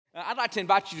I'd like to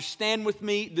invite you to stand with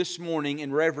me this morning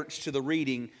in reverence to the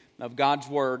reading of God's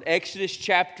Word. Exodus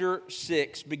chapter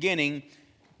 6, beginning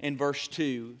in verse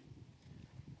 2.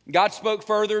 God spoke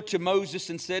further to Moses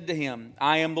and said to him,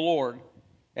 I am the Lord,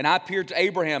 and I appeared to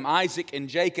Abraham, Isaac, and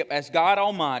Jacob as God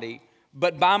Almighty,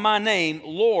 but by my name,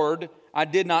 Lord, I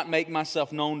did not make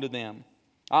myself known to them.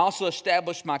 I also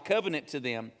established my covenant to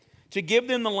them, to give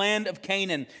them the land of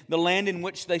Canaan, the land in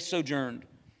which they sojourned.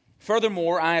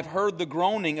 Furthermore, I have heard the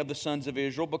groaning of the sons of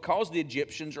Israel because the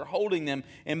Egyptians are holding them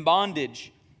in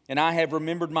bondage, and I have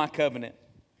remembered my covenant.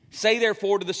 Say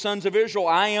therefore to the sons of Israel,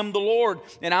 I am the Lord,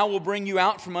 and I will bring you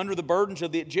out from under the burdens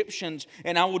of the Egyptians,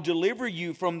 and I will deliver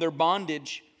you from their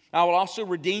bondage. I will also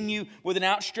redeem you with an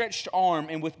outstretched arm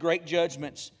and with great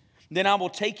judgments. Then I will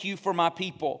take you for my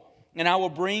people, and I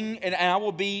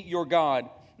will be your God.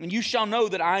 And you shall know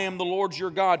that I am the Lord your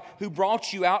God, who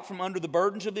brought you out from under the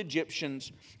burdens of the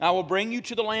Egyptians. I will bring you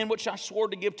to the land which I swore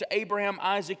to give to Abraham,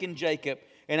 Isaac, and Jacob,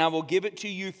 and I will give it to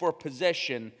you for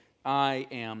possession. I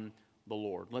am the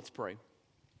Lord. Let's pray.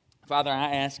 Father,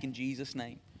 I ask in Jesus'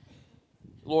 name,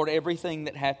 Lord, everything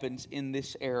that happens in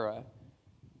this era,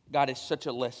 God, is such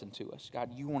a lesson to us. God,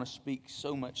 you want to speak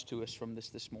so much to us from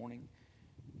this morning.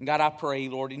 And God, I pray,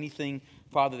 Lord, anything,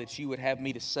 Father, that you would have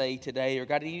me to say today, or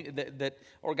God,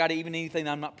 even anything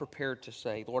that I'm not prepared to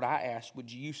say, Lord, I ask,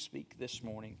 would you speak this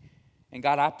morning? And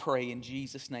God, I pray in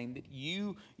Jesus' name that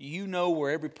you know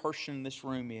where every person in this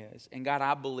room is. And God,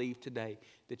 I believe today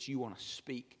that you want to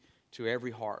speak to every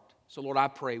heart. So Lord, I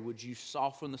pray, would you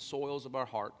soften the soils of our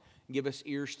heart, and give us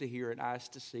ears to hear and eyes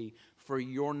to see, for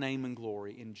your name and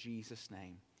glory, in Jesus'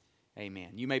 name. Amen.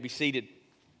 You may be seated.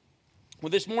 Well,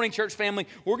 this morning, church family,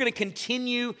 we're going to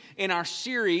continue in our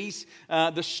series,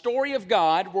 The Story of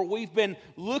God, where we've been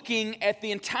looking at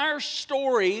the entire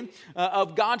story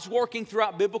of God's working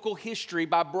throughout biblical history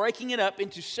by breaking it up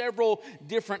into several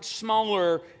different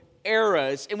smaller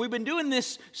eras. And we've been doing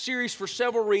this series for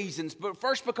several reasons. But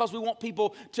first, because we want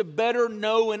people to better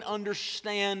know and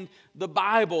understand the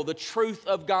Bible, the truth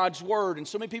of God's Word. And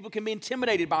so many people can be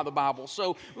intimidated by the Bible.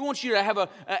 So we want you to have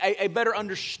a better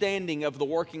understanding of the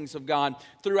workings of God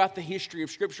throughout the history of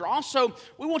Scripture. Also,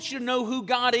 we want you to know who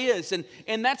God is.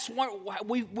 And that's what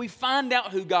we find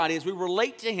out who God is. We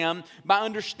relate to Him by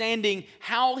understanding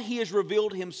how He has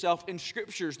revealed Himself in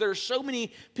Scriptures. There are so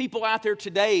many people out there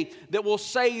today that will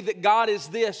say that God is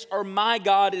this, or my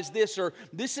God is this, or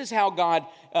this is how God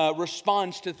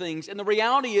responds to things. And the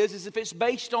reality is if it's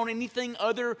based on anything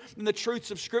other than the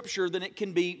truths of Scripture, then it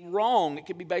can be wrong. It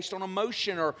can be based on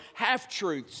emotion or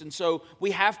half-truths. And so we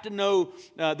have to know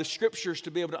the Scriptures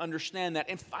to be able to understand that.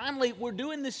 And finally, we're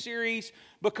doing this series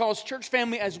because, church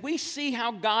family, as we see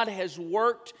how God has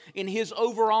worked in His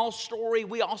overall story,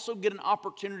 we also get an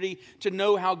opportunity to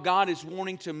know how God is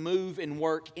wanting to move and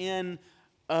work in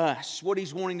us, what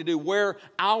He's wanting to do, where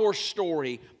our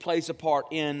story plays a part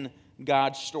in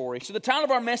God's story. So the title of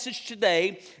our message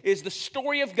today is The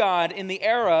Story of God in the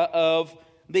Era of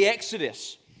the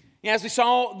Exodus. As we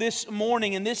saw this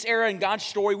morning, in this era in God's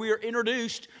story, we are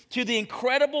introduced to the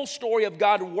incredible story of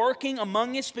God working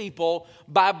among His people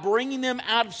by bringing them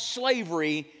out of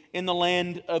slavery in the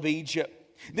land of Egypt.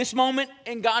 This moment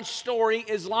in God's story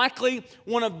is likely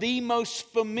one of the most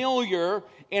familiar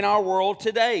in our world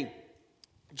today.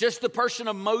 Just the person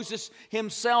of Moses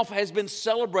himself has been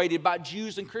celebrated by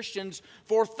Jews and Christians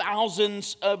for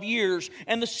thousands of years.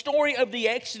 And the story of the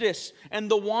Exodus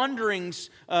and the wanderings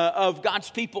of God's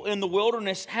people in the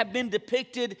wilderness have been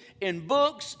depicted in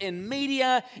books, in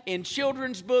media, in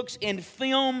children's books, in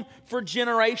film for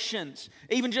generations.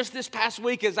 Even just this past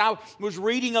week, as I was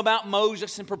reading about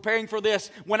Moses and preparing for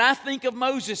this, when I think of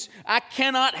Moses, I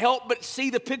cannot help but see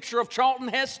the picture of Charlton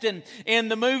Heston in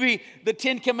the movie The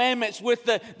Ten Commandments with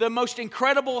the most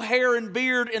incredible hair and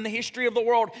beard in the history of the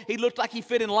world. He looked like he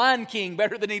fit in Lion King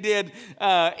better than he did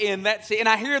in that scene. And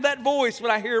I hear that voice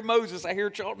when I hear Moses. I hear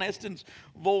Charlton Heston's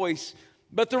voice.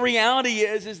 But the reality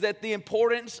is that the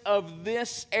importance of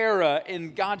this era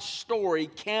in God's story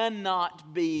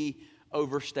cannot be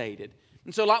overstated.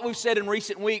 And so, like we've said in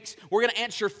recent weeks, we're going to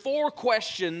answer 4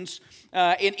 questions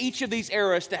in each of these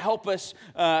eras to help us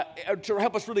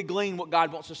really glean what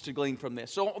God wants us to glean from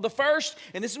this. So the first,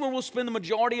 and this is where we'll spend the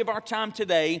majority of our time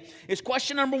today, is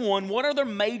question number 1. What are the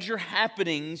major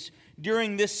happenings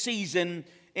during this season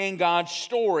in God's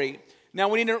story? Now,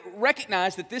 we need to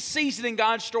recognize that this season in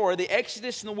God's story, the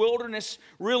Exodus and the wilderness,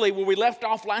 really, where we left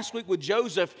off last week with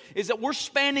Joseph, is that we're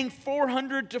spanning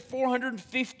 400 to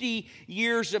 450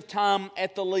 years of time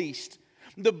at the least.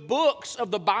 The books of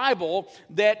the Bible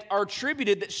that are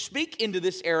attributed, that speak into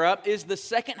this era, is the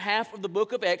second half of the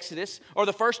book of Exodus, or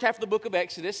the first half of the book of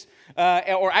Exodus,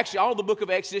 or actually all of the book of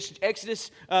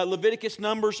Exodus, Leviticus,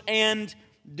 Numbers, and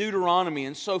Deuteronomy.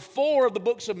 And so 4 of the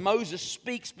books of Moses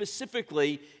speak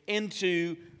specifically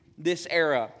into this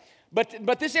era.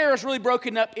 But this era is really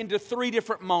broken up into 3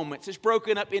 different moments. It's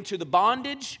broken up into the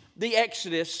bondage, the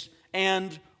Exodus,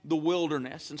 and the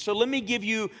wilderness. And so let me give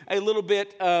you a little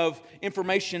bit of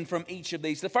information from each of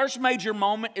these. The first major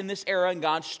moment in this era in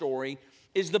God's story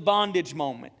is the bondage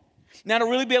moment. Now, to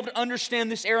really be able to understand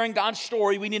this era in God's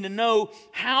story, we need to know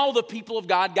how the people of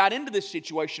God got into this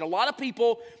situation. A lot of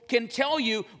people can tell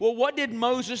you, well, what did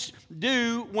Moses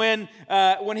do when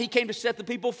he came to set the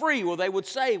people free? Well, they would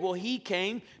say, well, he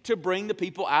came to bring the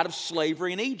people out of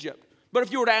slavery in Egypt. But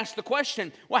if you were to ask the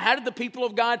question, well, how did the people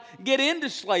of God get into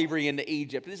slavery into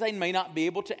Egypt? They may not be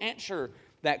able to answer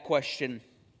that question.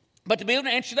 But to be able to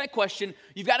answer that question,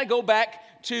 you've got to go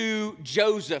back to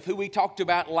Joseph, who we talked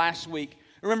about last week.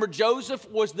 Remember, Joseph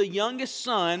was the youngest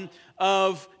son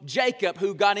of Jacob,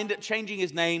 who God ended up changing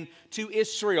his name to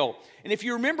Israel. And if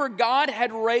you remember, God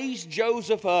had raised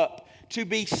Joseph up to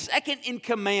be second in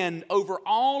command over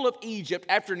all of Egypt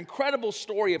after an incredible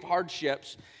story of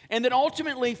hardships. And then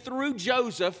ultimately, through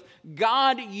Joseph,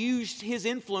 God used his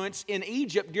influence in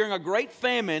Egypt during a great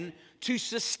famine to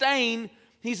sustain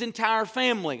his entire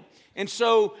family. And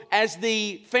so, as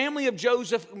the family of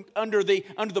Joseph, under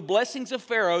the blessings of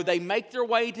Pharaoh, they make their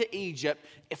way to Egypt.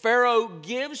 Pharaoh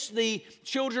gives the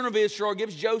children of Israel,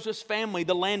 gives Joseph's family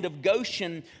the land of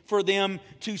Goshen for them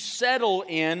to settle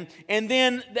in. And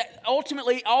then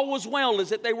ultimately, all was well, is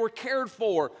that they were cared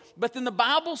for. But then the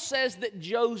Bible says that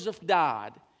Joseph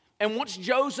died. And once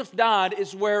Joseph died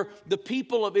is where the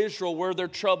people of Israel, where their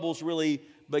troubles really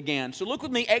began. So look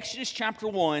with me, Exodus chapter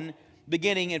 1,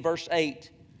 beginning in verse 8.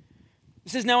 It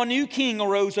says, "Now a new king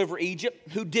arose over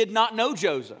Egypt who did not know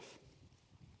Joseph.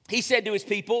 He said to his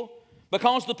people,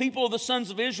 'Because the people of the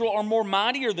sons of Israel are more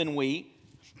mightier than we,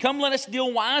 come let us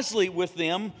deal wisely with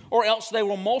them, or else they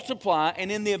will multiply,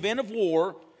 and in the event of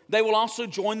war, they will also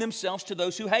join themselves to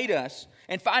those who hate us,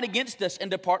 and fight against us and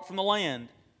depart from the land.'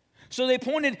 So they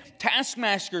appointed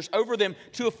taskmasters over them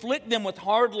to afflict them with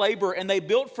hard labor, and they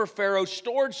built for Pharaoh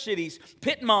storage cities,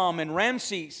 Pitmom and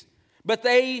Ramses. But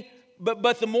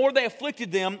the more they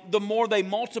afflicted them, the more they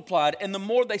multiplied, and the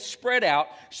more they spread out,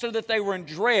 so that they were in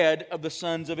dread of the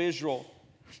sons of Israel.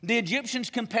 The Egyptians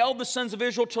compelled the sons of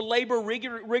Israel to labor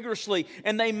rigorously,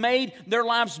 and they made their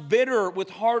lives bitter with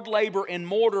hard labor in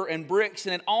mortar and bricks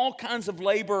and in all kinds of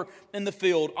labor in the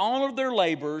field, all of their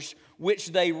labors which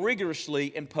they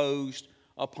rigorously imposed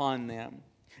upon them."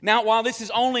 Now, while this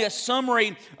is only a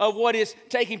summary of what is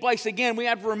taking place, again, we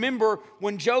have to remember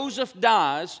when Joseph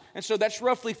dies, and so that's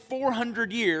roughly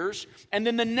 400 years, and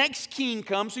then the next king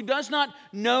comes who does not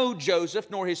know Joseph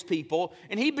nor his people,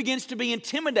 and he begins to be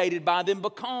intimidated by them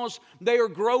because they are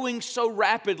growing so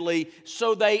rapidly,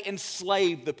 so they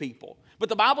enslave the people. But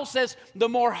the Bible says the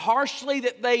more harshly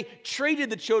that they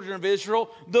treated the children of Israel,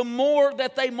 the more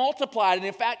that they multiplied. And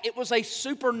in fact, it was a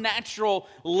supernatural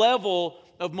level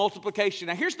of multiplication.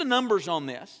 Now, here's the numbers on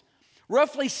this.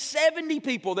 Roughly 70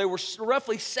 people, there were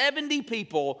roughly 70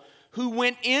 people who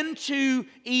went into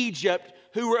Egypt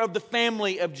who were of the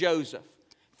family of Joseph.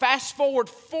 Fast forward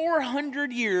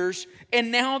 400 years,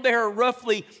 and now there are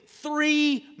roughly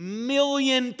 3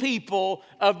 million people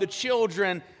of the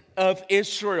children of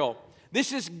Israel.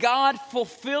 This is God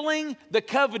fulfilling the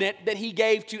covenant that He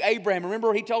gave to Abraham.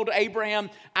 Remember, He told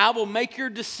Abraham, "I will make your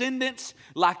descendants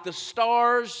like the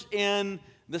stars in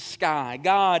the sky."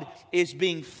 God is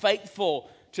being faithful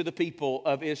to the people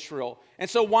of Israel. And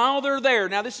so while they're there,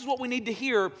 now this is what we need to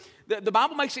hear. The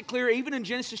Bible makes it clear, even in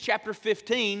Genesis chapter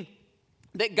 15,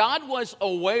 that God was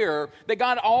aware, that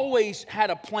God always had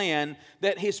a plan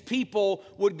that His people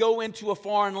would go into a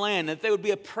foreign land, that they would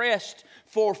be oppressed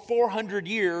for 400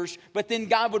 years, but then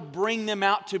God would bring them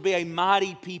out to be a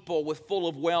mighty people with full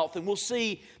of wealth. And we'll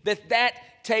see that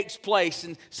that takes place.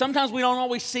 And sometimes we don't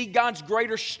always see God's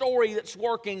greater story that's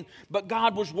working, but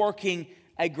God was working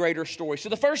a greater story. So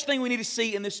the first thing we need to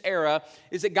see in this era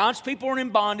is that God's people are in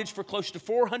bondage for close to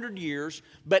 400 years,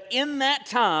 but in that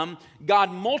time,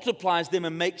 God multiplies them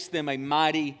and makes them a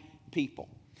mighty people.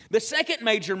 The second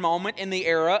major moment in the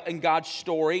era in God's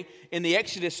story, in the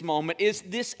Exodus moment, is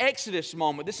this Exodus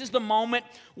moment. This is the moment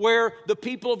where the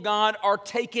people of God are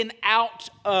taken out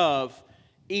of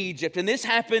Egypt. And this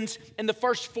happens in the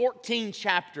first 14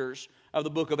 chapters of the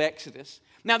book of Exodus.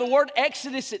 Now, the word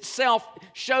Exodus itself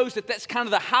shows that that's kind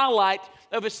of the highlight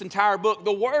of its entire book.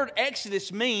 The word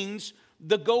Exodus means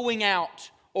the going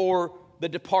out or The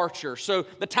Departure. So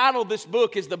the title of this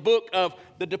book is the Book of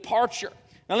the Departure.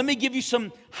 Now let me give you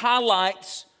some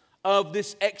highlights of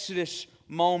this Exodus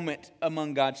moment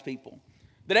among God's people.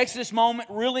 That Exodus moment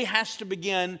really has to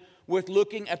begin with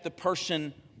looking at the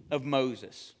person of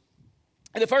Moses.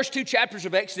 In the first 2 chapters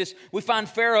of Exodus, we find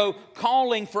Pharaoh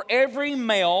calling for every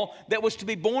male that was to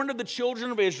be born to the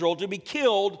children of Israel to be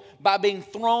killed by being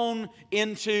thrown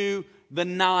into the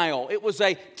Nile. It was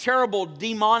a terrible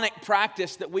demonic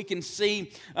practice that we can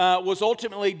see was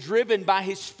ultimately driven by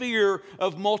his fear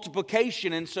of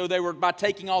multiplication. And so they were, by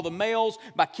taking all the males,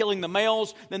 by killing the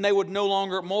males, then they would no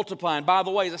longer multiply. And by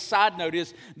the way, as a side note,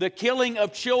 is the killing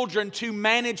of children to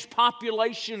manage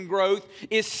population growth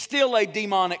is still a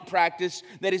demonic practice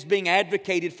that is being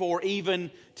advocated for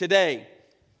even today.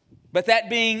 But that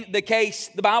being the case,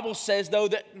 the Bible says, though,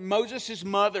 that Moses'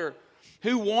 mother,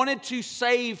 who wanted to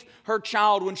save her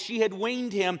child when she had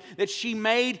weaned him, that she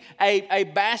made a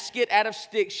basket out of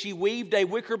sticks. She weaved a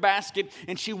wicker basket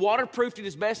and she waterproofed it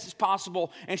as best as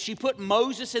possible. And she put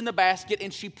Moses in the basket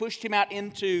and she pushed him out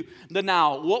into the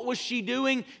Nile. What was she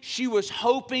doing? She was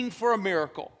hoping for a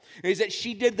miracle. Is that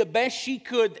she did the best she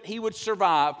could that he would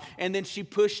survive, and then she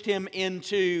pushed him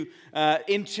into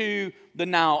the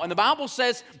Nile. And the Bible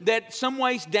says that some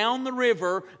ways down the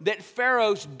river that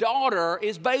Pharaoh's daughter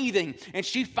is bathing, and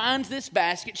she finds this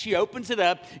basket, she opens it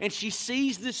up, and she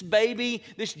sees this baby,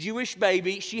 this Jewish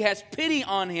baby. She has pity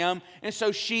on him, and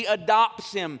so she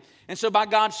adopts him. And so by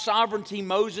God's sovereignty,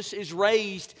 Moses is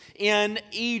raised in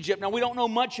Egypt. Now, we don't know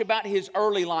much about his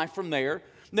early life from there.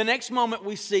 The next moment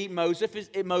we see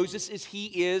Moses is he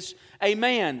is a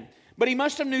man. But he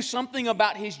must have knew something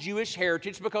about his Jewish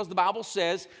heritage, because the Bible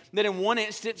says that in one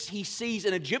instance he sees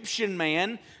an Egyptian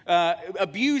man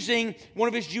abusing one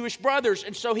of his Jewish brothers.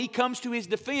 And so he comes to his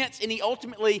defense and he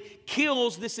ultimately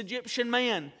kills this Egyptian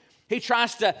man. He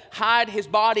tries to hide his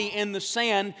body in the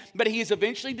sand, but he is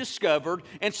eventually discovered.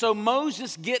 And so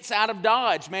Moses gets out of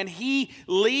Dodge, man. He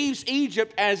leaves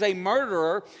Egypt as a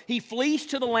murderer. He flees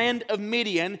to the land of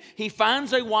Midian. He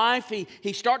finds a wife.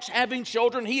 He starts having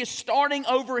children. He is starting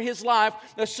over his life,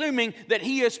 assuming that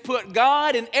he has put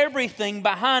God and everything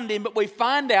behind him. But we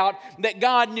find out that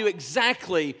God knew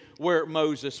exactly where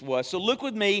Moses was. So look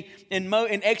with me in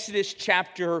Exodus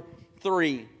chapter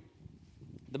 3.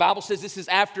 The Bible says this is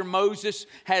after God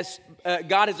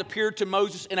has appeared to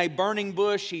Moses in a burning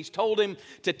bush. He's told him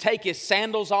to take his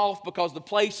sandals off because the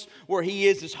place where he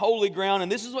is holy ground. And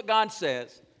this is what God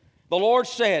says. The Lord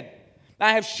said,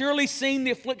 I have surely seen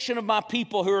the affliction of my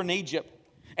people who are in Egypt,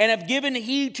 and have given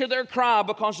heed to their cry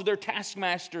because of their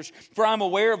taskmasters, for I am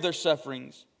aware of their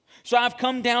sufferings. So I've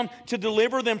come down to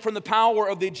deliver them from the power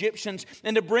of the Egyptians,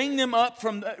 and to bring them up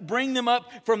from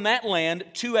that land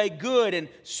to a good and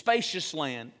spacious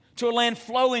land, to a land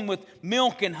flowing with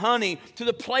milk and honey, to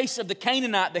the place of the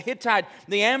Canaanite, the Hittite,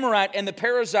 the Amorite, and the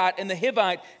Perizzite, and the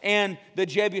Hivite, and the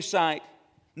Jebusite.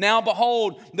 Now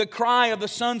behold, the cry of the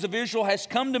sons of Israel has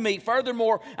come to me.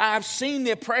 Furthermore, I have seen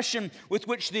the oppression with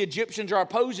which the Egyptians are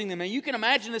opposing them. And you can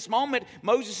imagine this moment,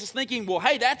 Moses is thinking, well,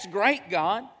 hey, that's great,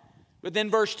 God. But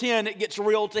then verse 10, it gets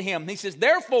real to him. He says,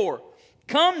 therefore,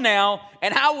 come now,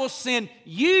 and I will send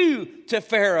you to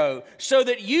Pharaoh, so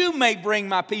that you may bring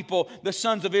my people, the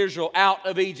sons of Israel, out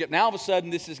of Egypt. Now, all of a sudden,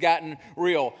 this has gotten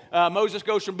real. Moses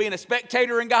goes from being a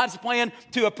spectator in God's plan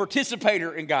to a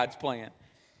participator in God's plan.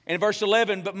 And in verse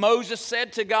 11, but Moses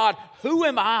said to God, who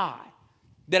am I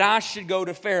that I should go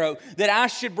to Pharaoh, that I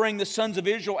should bring the sons of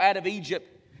Israel out of Egypt?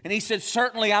 And he said,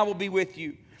 certainly I will be with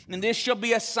you. And this shall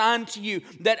be a sign to you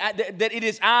that it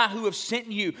is I who have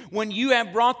sent you. When you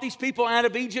have brought these people out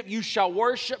of Egypt, you shall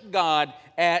worship God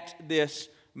at this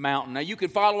mountain. Now you can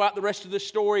follow out the rest of the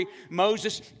story.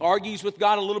 Moses argues with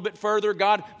God a little bit further.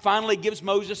 God finally gives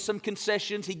Moses some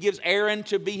concessions. He gives Aaron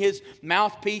to be his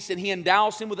mouthpiece, and he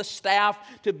endows him with a staff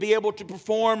to be able to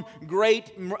perform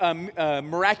great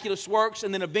miraculous works.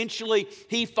 And then eventually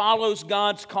he follows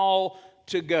God's call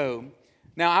to go.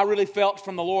 Now, I really felt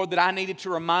from the Lord that I needed to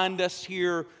remind us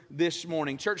here this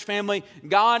morning. Church family,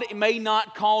 God may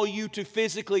not call you to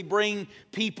physically bring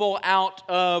people out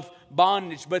of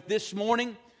bondage, but this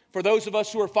morning, for those of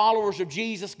us who are followers of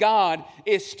Jesus, God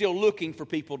is still looking for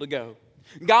people to go.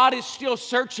 God is still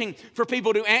searching for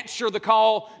people to answer the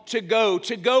call to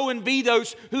go and be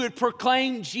those who would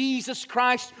proclaim Jesus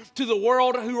Christ to the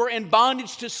world, who are in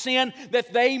bondage to sin,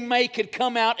 that they could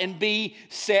come out and be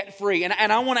set free. And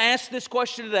I want to ask this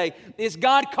question today. Is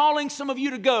God calling some of you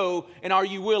to go, and are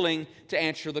you willing to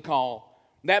answer the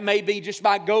call? That may be just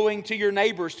by going to your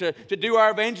neighbors to do our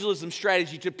evangelism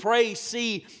strategy, to pray,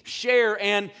 see, share,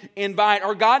 and invite.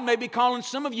 Or God may be calling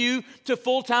some of you to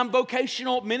full-time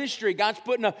vocational ministry. God's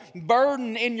putting a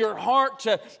burden in your heart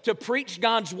to preach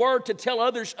God's word, to tell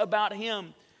others about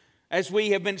Him. As we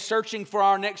have been searching for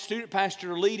our next student pastor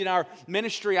to lead in our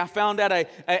ministry, I found out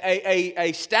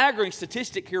a staggering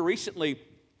statistic here recently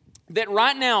that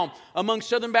right now among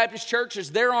Southern Baptist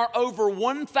churches, there are over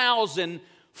 1,000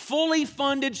 fully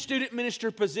funded student minister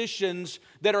positions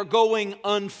that are going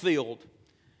unfilled.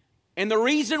 And the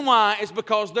reason why is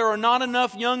because there are not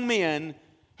enough young men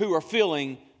who are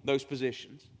filling those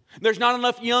positions. There's not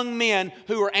enough young men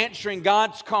who are answering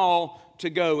God's call to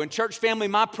go. And church family,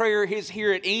 my prayer is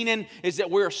here at Enon is that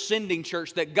we're a sending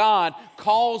church, that God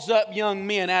calls up young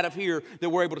men out of here, that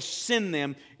we're able to send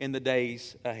them in the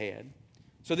days ahead.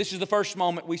 So this is the first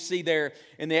moment we see there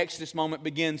in the Exodus moment,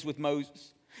 begins with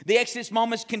Moses. The Exodus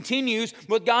moment continues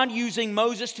with God using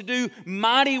Moses to do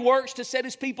mighty works to set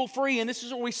His people free. And this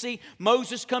is where we see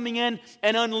Moses coming in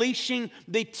and unleashing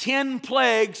the 10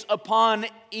 plagues upon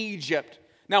Egypt.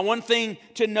 Now, one thing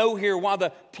to know here, while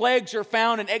the plagues are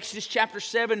found in Exodus chapter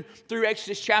 7 through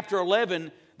Exodus chapter 11,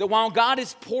 that while God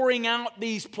is pouring out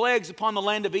these plagues upon the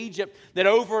land of Egypt, that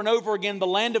over and over again, the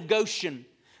land of Goshen,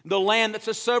 the land that's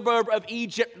a suburb of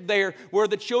Egypt there, where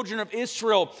the children of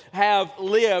Israel have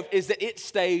lived, is that it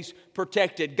stays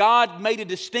protected. God made a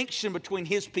distinction between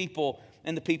His people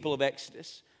and the people of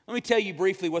Exodus. Let me tell you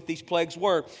briefly what these plagues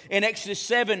were. In Exodus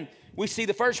 7, we see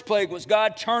the first plague was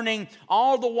God turning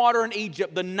all the water in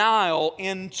Egypt, the Nile,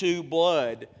 into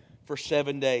blood for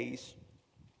 7 days.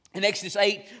 In Exodus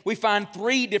 8, we find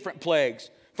 3 different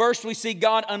plagues. First, we see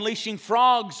God unleashing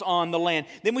frogs on the land.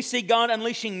 Then we see God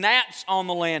unleashing gnats on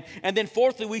the land. And then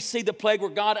fourthly, we see the plague where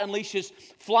God unleashes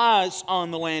flies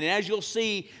on the land. And as you'll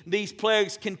see, these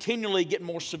plagues continually get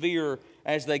more severe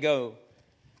as they go.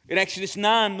 In Exodus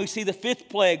 9, we see the 5th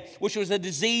plague, which was a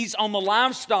disease on the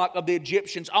livestock of the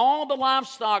Egyptians. All the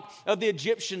livestock of the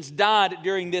Egyptians died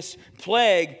during this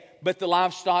plague, but the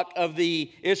livestock of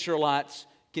the Israelites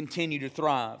continued to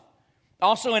thrive.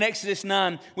 Also in Exodus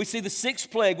 9, we see the 6th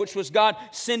plague, which was God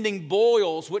sending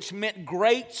boils, which meant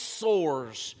great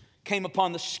sores came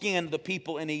upon the skin of the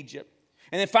people in Egypt.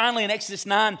 And then finally in Exodus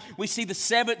 9, we see the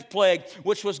 7th plague,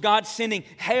 which was God sending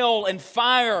hail and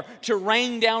fire to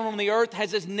rain down on the earth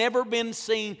as has never been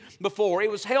seen before. It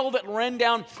was hail that ran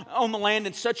down on the land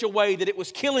in such a way that it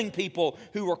was killing people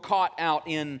who were caught out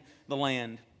in the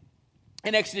land.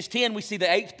 In Exodus 10, we see the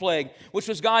 8th plague, which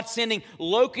was God sending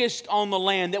locusts on the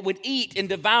land that would eat and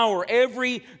devour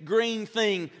every green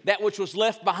thing, that which was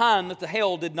left behind that the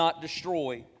hail did not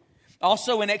destroy.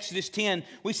 Also in Exodus 10,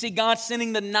 we see God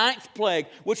sending the 9th plague,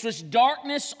 which was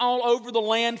darkness all over the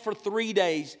land for 3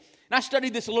 days. And I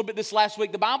studied this a little bit this last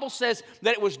week. The Bible says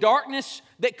that it was darkness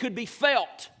that could be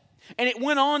felt. And it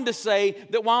went on to say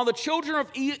that while the children of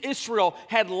Israel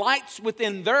had lights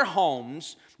within their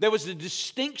homes, there was a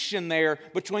distinction there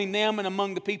between them and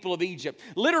among the people of Egypt.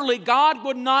 Literally, God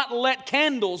would not let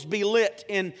candles be lit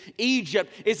in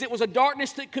Egypt, as it was a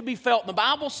darkness that could be felt. And the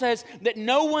Bible says that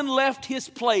no one left his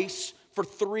place for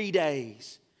 3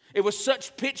 days. It was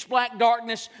such pitch black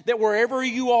darkness that wherever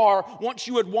you are, once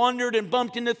you had wandered and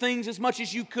bumped into things as much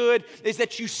as you could, is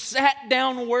that you sat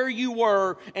down where you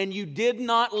were and you did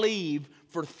not leave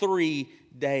for 3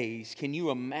 days. Can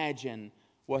you imagine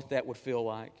what that would feel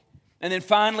like? And then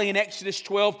finally in Exodus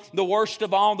 12, the worst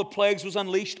of all the plagues was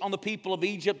unleashed on the people of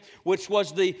Egypt, which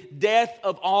was the death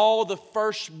of all the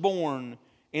firstborn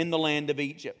in the land of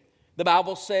Egypt. The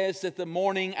Bible says that the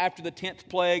morning after the 10th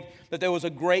plague, that there was a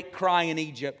great cry in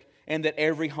Egypt and that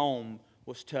every home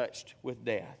was touched with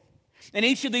death. In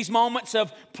each of these moments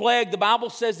of plague, the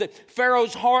Bible says that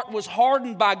Pharaoh's heart was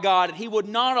hardened by God and he would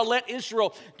not let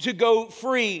Israel to go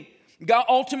free.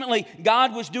 Ultimately,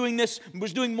 God was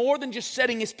doing more than just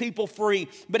setting His people free,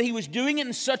 but He was doing it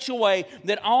in such a way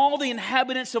that all the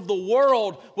inhabitants of the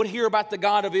world would hear about the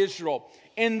God of Israel.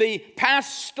 In the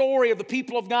past story of the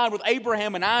people of God with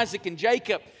Abraham and Isaac and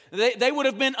Jacob, they would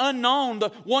have been unknown. The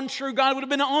one true God would have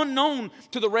been unknown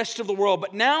to the rest of the world.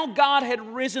 But now God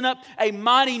had risen up a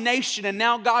mighty nation, and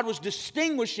now God was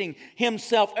distinguishing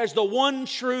Himself as the one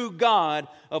true God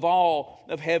of all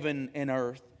of heaven and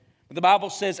earth. The Bible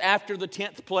says after the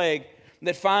 10th plague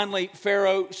that finally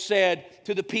Pharaoh said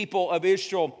to the people of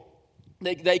Israel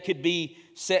that they could be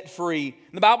set free.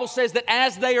 And the Bible says that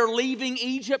as they are leaving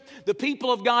Egypt, the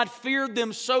people of God feared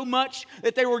them so much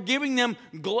that they were giving them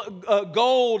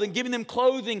gold and giving them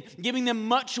clothing, giving them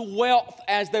much wealth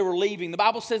as they were leaving. The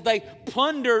Bible says they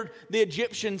plundered the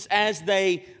Egyptians as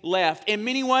they left. In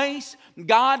many ways,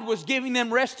 God was giving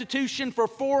them restitution for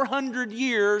 400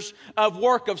 years of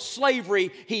work of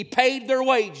slavery. He paid their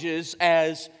wages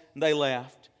as they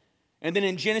left. And then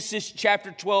in Genesis chapter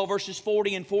 12, verses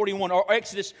 40 and 41, or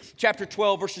Exodus chapter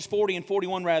 12, verses 40 and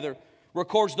 41 rather,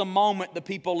 records the moment the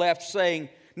people left, saying,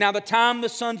 "Now the time the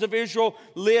sons of Israel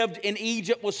lived in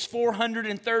Egypt was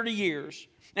 430 years.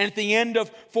 And at the end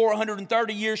of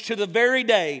 430 years, to the very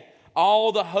day,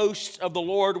 all the hosts of the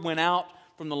Lord went out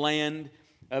from the land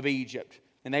of Egypt."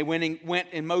 And they went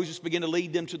and Moses began to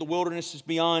lead them to the wildernesses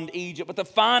beyond Egypt. But the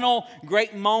final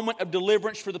great moment of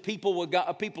deliverance for the people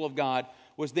of God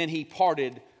was then He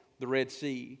parted the Red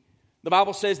Sea. The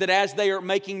Bible says that as they are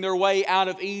making their way out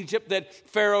of Egypt, that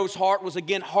Pharaoh's heart was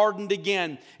again hardened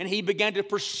again, and he began to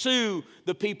pursue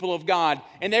the people of God.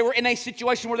 And they were in a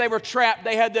situation where they were trapped.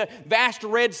 They had the vast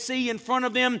Red Sea in front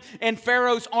of them, and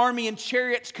Pharaoh's army and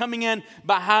chariots coming in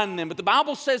behind them. But the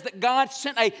Bible says that God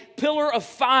sent a pillar of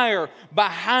fire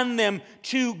behind them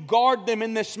to guard them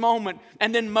in this moment.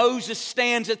 And then Moses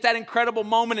stands at that incredible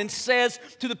moment and says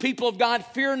to the people of God,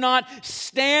 "Fear not,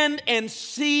 stand and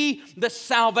see the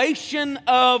salvation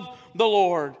of the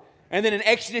Lord." And then in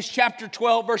Exodus chapter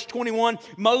 12, verse 21,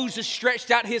 Moses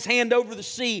stretched out his hand over the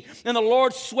sea, and the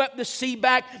Lord swept the sea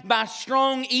back by a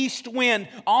strong east wind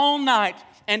all night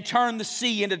and turned the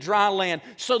sea into dry land.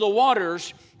 So the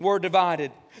waters were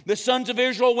divided. The sons of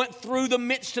Israel went through the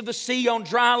midst of the sea on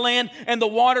dry land, and the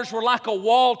waters were like a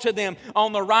wall to them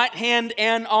on the right hand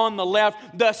and on the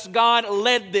left. Thus God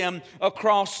led them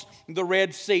across the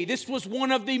Red Sea. This was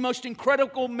one of the most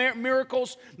incredible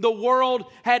miracles the world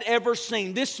had ever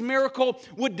seen. This miracle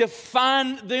would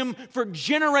define them for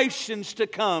generations to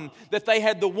come, that they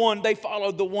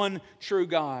followed the one true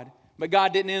God. But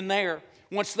God didn't end there.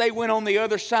 Once they went on the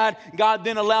other side, God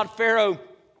then allowed Pharaoh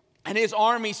and his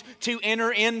armies to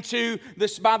enter into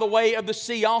this by the way of the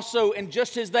sea also. And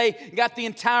just as they got the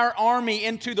entire army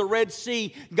into the Red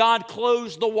Sea, God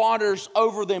closed the waters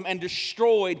over them and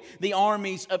destroyed the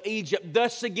armies of Egypt,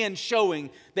 thus again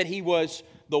showing that He was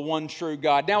the one true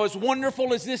God. Now, as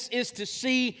wonderful as this is to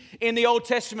see in the Old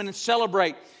Testament and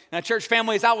celebrate, now, church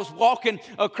family, as I was walking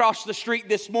across the street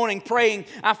this morning praying,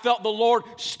 I felt the Lord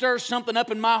stir something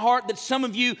up in my heart that some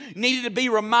of you needed to be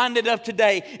reminded of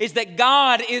today, is that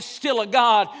God is still a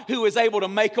God who is able to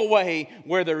make a way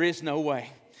where there is no way.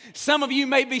 Some of you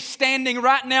may be standing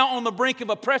right now on the brink of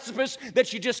a precipice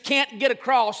that you just can't get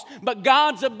across, but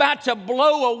God's about to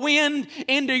blow a wind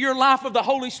into your life of the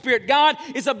Holy Spirit. God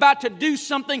is about to do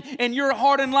something in your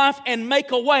heart and life and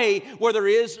make a way where there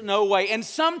is no way. And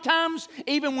sometimes,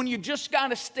 even when you just got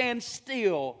to stand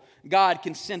still, God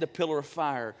can send a pillar of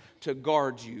fire to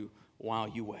guard you while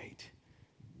you wait.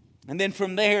 And then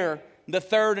from there, the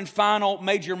third and final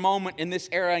major moment in this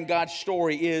era in God's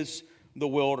story is the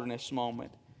wilderness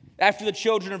moment. After the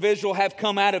children of Israel have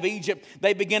come out of Egypt,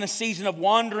 they begin a season of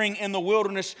wandering in the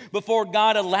wilderness before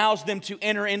God allows them to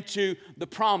enter into the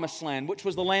promised land, which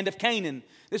was the land of Canaan.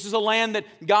 This is a land that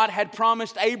God had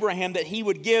promised Abraham that He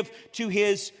would give to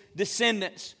his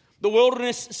descendants. The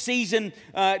wilderness season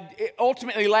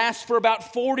ultimately lasts for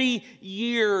about 40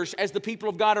 years as the people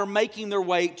of God are making their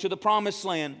way to the promised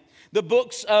land. The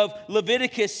books of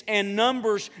Leviticus and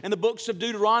Numbers and the books of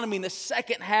Deuteronomy and the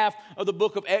second half of the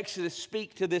book of Exodus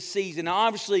speak to this season. Now,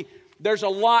 obviously, there's a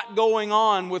lot going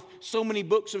on with so many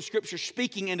books of Scripture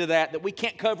speaking into that we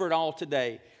can't cover it all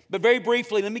today. But very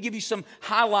briefly, let me give you some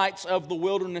highlights of the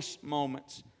wilderness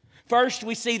moments. First,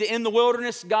 we see that in the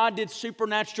wilderness, God did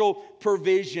supernatural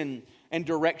provision and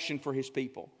direction for His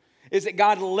people. Is that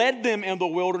God led them in the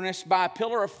wilderness by a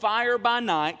pillar of fire by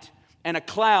night and a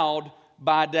cloud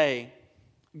by day.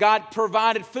 God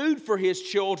provided food for His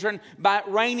children by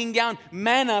raining down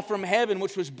manna from heaven,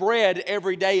 which was bread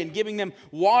every day, and giving them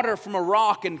water from a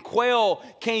rock, and quail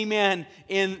came in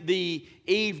the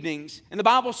evenings. And the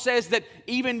Bible says that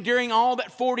even during all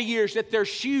that 40 years that their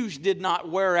shoes did not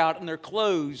wear out and their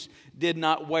clothes did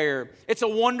not wear. It's a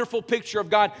wonderful picture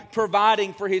of God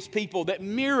providing for His people that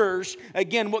mirrors,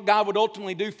 again, what God would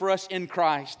ultimately do for us in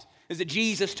Christ. Is that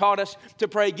Jesus taught us to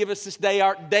pray, "Give us this day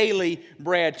our daily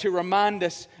bread," to remind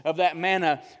us of that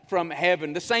manna from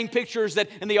heaven. The same picture is that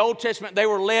in the Old Testament they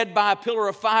were led by a pillar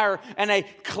of fire and a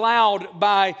cloud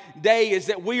by day, is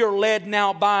that we are led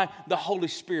now by the Holy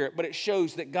Spirit. But it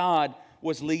shows that God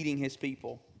was leading His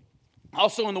people.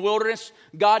 Also in the wilderness,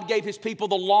 God gave His people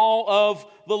the law of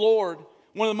the Lord,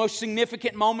 One of the most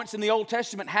significant moments in the Old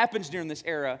Testament happens during this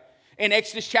era. In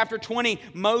Exodus chapter 20,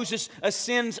 Moses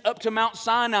ascends up to Mount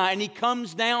Sinai and he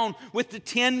comes down with the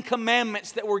 10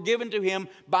 commandments that were given to him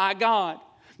by God.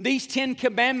 These 10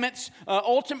 commandments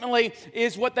ultimately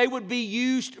is what they would be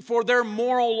used for their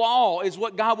moral law, is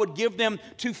what God would give them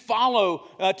to follow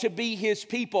to be His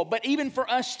people. But even for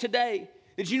us today,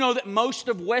 did you know that most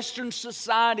of Western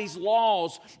society's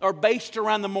laws are based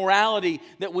around the morality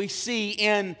that we see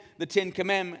in the 10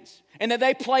 commandments? And that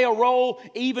they play a role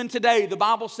even today. The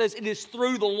Bible says it is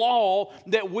through the law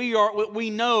that we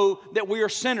know that we are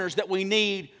sinners, that we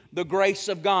need the grace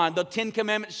of God. The 10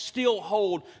 commandments still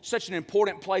hold such an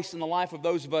important place in the life of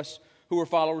those of us who are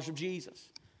followers of Jesus.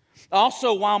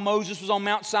 Also, while Moses was on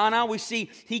Mount Sinai, we see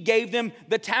he gave them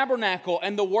the tabernacle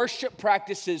and the worship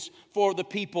practices for the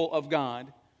people of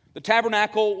God. The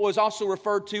tabernacle was also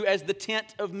referred to as the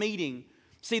tent of meeting.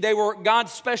 See, they were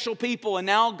God's special people, and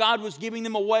now God was giving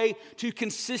them a way to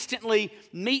consistently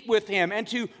meet with Him and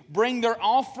to bring their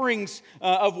offerings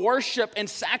of worship and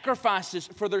sacrifices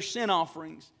for their sin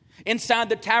offerings. Inside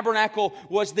the tabernacle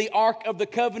was the Ark of the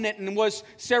Covenant, and was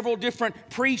several different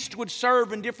priests would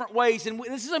serve in different ways. And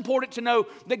this is important to know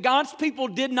that God's people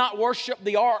did not worship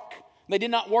the Ark. They did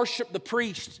not worship the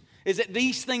priest. Is that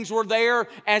these things were there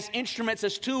as instruments,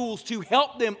 as tools to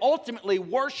help them ultimately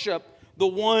worship the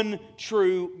one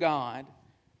true God.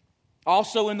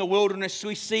 Also in the wilderness,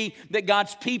 we see that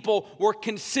God's people were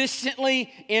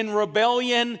consistently in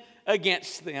rebellion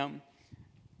against them.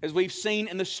 As we've seen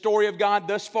in the story of God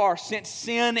thus far, since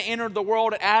sin entered the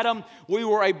world at Adam, we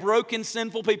were a broken,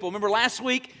 sinful people. Remember last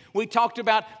week we talked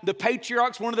about the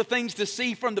patriarchs. One of the things to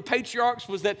see from the patriarchs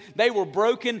was that they were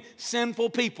broken,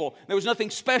 sinful people. There was nothing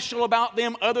special about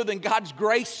them other than God's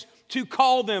grace to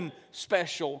call them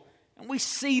special. And we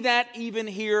see that even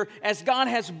here as God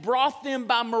has brought them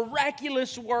by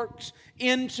miraculous works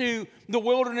into the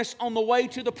wilderness on the way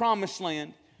to the promised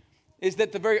land. Is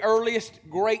that the very earliest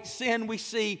great sin we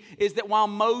see is that while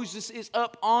Moses is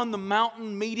up on the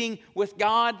mountain meeting with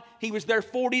God, he was there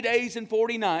 40 days and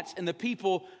 40 nights, and the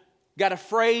people got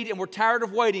afraid and were tired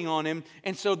of waiting on him,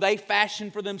 and so they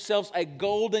fashioned for themselves a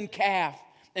golden calf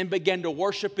and began to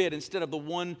worship it instead of the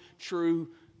one true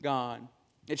God.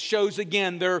 It shows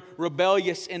again their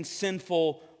rebellious and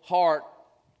sinful heart.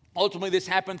 Ultimately, this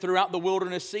happened throughout the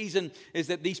wilderness season, is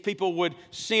that these people would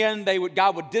sin,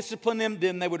 God would discipline them,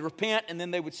 then they would repent, and then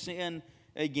they would sin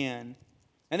again.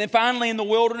 And then finally in the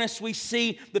wilderness, we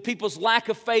see the people's lack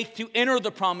of faith to enter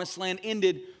the promised land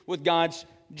ended with God's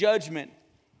judgment.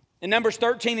 In Numbers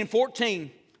 13 and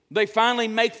 14, they finally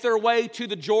make their way to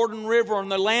the Jordan River, and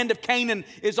the land of Canaan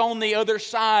is on the other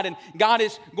side, and God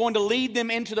is going to lead them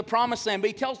into the promised land. But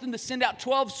He tells them to send out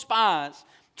 12 spies.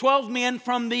 12 men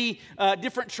from the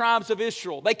different tribes of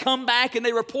Israel. They come back and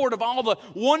they report of all the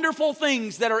wonderful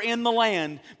things that are in the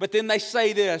land. But then they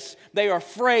say this, they are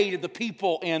afraid of the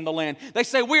people in the land. They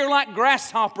say, we are like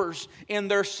grasshoppers in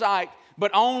their sight.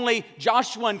 But only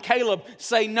Joshua and Caleb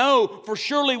say, no, for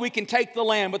surely we can take the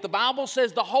land. But the Bible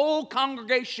says the whole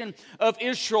congregation of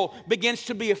Israel begins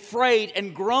to be afraid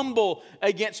and grumble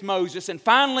against Moses. And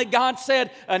finally God said,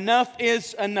 enough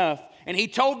is enough. And He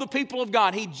told the people of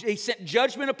God, he sent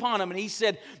judgment upon them, and He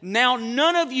said, now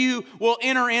none of you will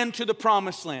enter into the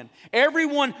promised land.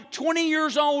 Everyone 20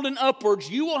 years old and upwards,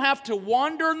 you will have to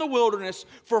wander in the wilderness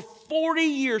for 40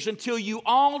 years until you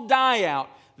all die out.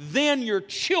 Then your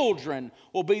children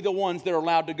will be the ones that are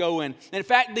allowed to go in. And in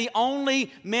fact, the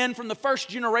only men from the first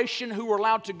generation who were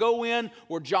allowed to go in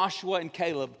were Joshua and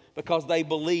Caleb, because they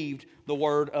believed the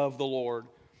word of the Lord.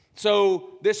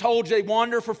 So they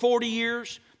wander for 40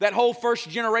 years. That whole first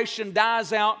generation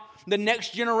dies out. The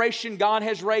next generation God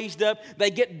has raised up.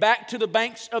 They get back to the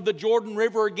banks of the Jordan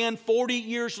River again 40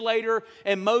 years later,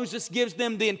 and Moses gives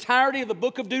them the entirety of the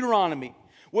book of Deuteronomy,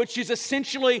 which is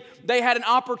essentially they had an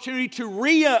opportunity to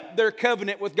re-up their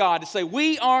covenant with God, to say,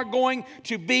 we are going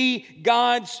to be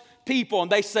God's people.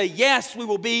 And they say, yes, we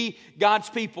will be God's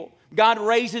people. God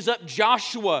raises up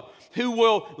Joshua, who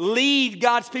will lead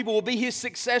God's people, will be His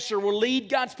successor, will lead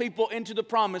God's people into the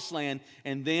promised land.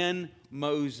 And then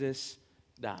Moses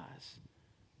dies.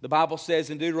 The Bible says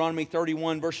in Deuteronomy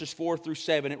 31, verses 4 through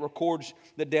 7, it records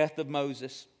the death of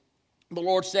Moses. The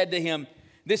Lord said to him,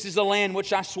 this is the land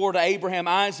which I swore to Abraham,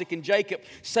 Isaac, and Jacob,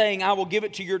 saying, I will give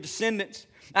it to your descendants.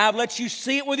 I have let you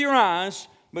see it with your eyes,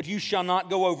 but you shall not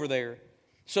go over there.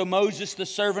 So Moses, the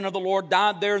servant of the Lord,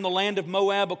 died there in the land of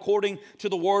Moab according to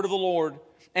the word of the Lord.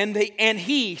 And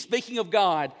he, speaking of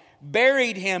God,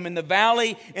 buried him in the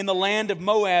valley in the land of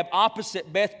Moab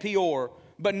opposite Beth Peor.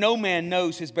 But no man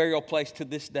knows his burial place to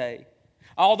this day.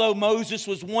 Although Moses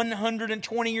was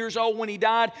 120 years old when he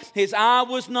died, his eye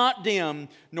was not dim,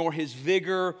 nor his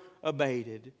vigor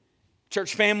abated.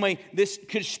 Church family, this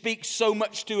could speak so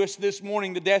much to us this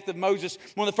morning, the death of Moses.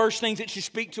 One of the first things that should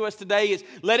speak to us today is,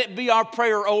 let it be our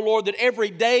prayer, O Lord, that every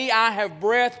day I have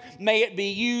breath, may it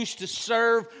be used to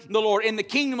serve the Lord. In the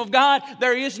kingdom of God,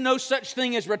 there is no such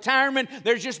thing as retirement.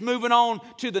 There's just moving on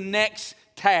to the next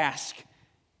task.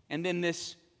 And then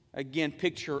this, again,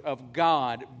 picture of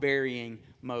God burying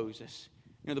Moses.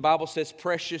 You know, the Bible says,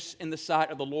 precious in the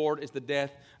sight of the Lord is the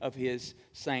death of his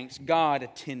saints. God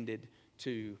attended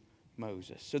to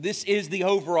Moses. So this is the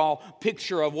overall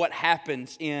picture of what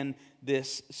happens in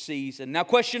this season. Now,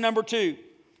 question number 2.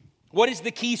 What is the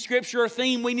key scripture or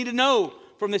theme we need to know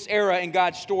from this era in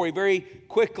God's story? Very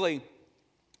quickly,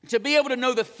 to be able to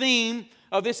know the theme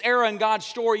of this era in God's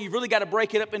story, you've really got to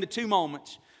break it up into 2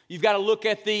 moments. You've got to look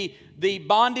at the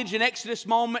bondage and Exodus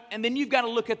moment, and then you've got to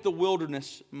look at the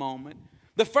wilderness moment.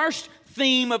 The first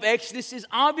theme of Exodus is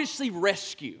obviously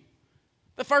rescue.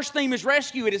 The first theme is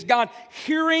rescue. It is God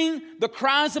hearing the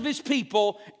cries of his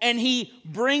people, and he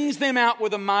brings them out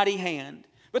with a mighty hand.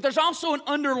 But there's also an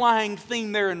underlying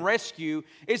theme there in rescue,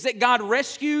 is that God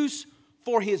rescues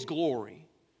for his glory.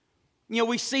 You know,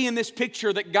 we see in this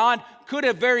picture that God could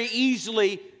have very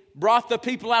easily brought the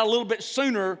people out a little bit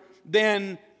sooner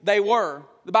than they were.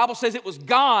 The Bible says it was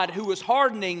God who was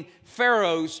hardening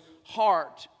Pharaoh's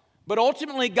heart. But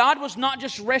ultimately, God was not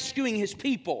just rescuing his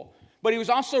people, but he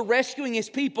was also rescuing his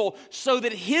people so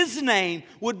that his name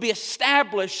would be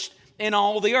established in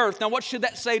all the earth. Now, what should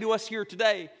that say to us here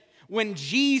today? When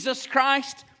Jesus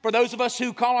Christ, for those of us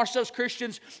who call ourselves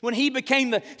Christians, when he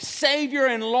became the Savior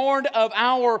and Lord of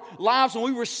our lives, when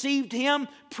we received him,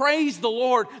 praise the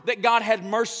Lord that God had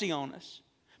mercy on us.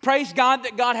 Praise God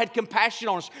that God had compassion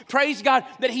on us. Praise God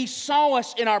that he saw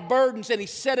us in our burdens and he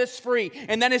set us free.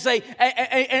 And that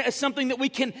is something that we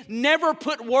can never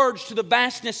put words to, the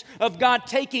vastness of God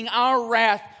taking our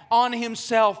wrath on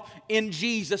himself in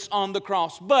Jesus on the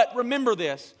cross. But remember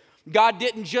this, God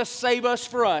didn't just save us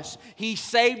for us. He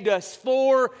saved us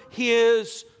for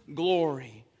his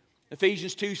glory.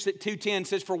 Ephesians 2:10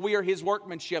 says, for we are his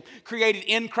workmanship, created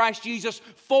in Christ Jesus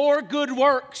for good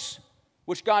works,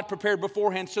 which God prepared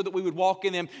beforehand so that we would walk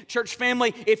in them. Church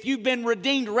family, if you've been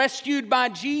redeemed, rescued by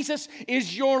Jesus,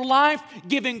 is your life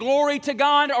giving glory to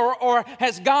God, or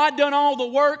has God done all the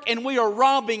work and we are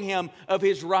robbing him of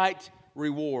his right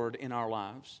reward in our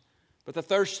lives? But the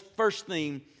first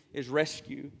theme is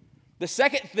rescue. The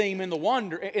second theme in the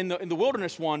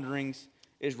wilderness wanderings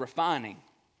is refining.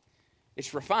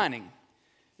 It's refining.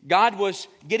 God was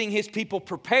getting his people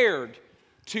prepared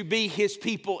to be his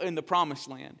people in the promised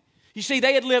land. You see,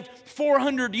 they had lived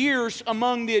 400 years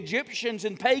among the Egyptians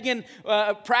in pagan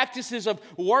practices of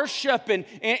worship, and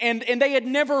they had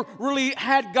never really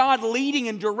had God leading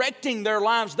and directing their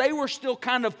lives. They were still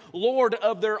kind of Lord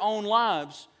of their own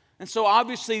lives. And so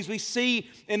obviously, as we see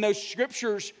in those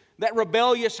scriptures, that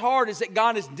rebellious heart is that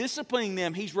God is disciplining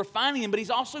them. He's refining them, but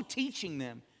he's also teaching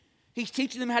them. He's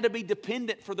teaching them how to be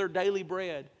dependent for their daily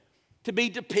bread, to be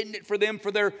dependent for them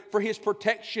for his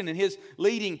protection and his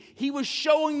leading. He was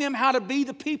showing them how to be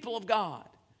the people of God.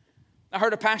 I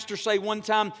heard a pastor say one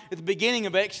time at the beginning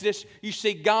of Exodus, you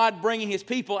see God bringing his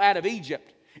people out of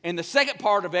Egypt. In the second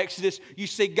part of Exodus, you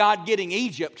see God getting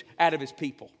Egypt out of his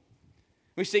people.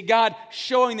 We see God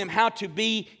showing them how to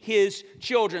be his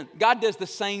children. God does the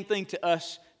same thing to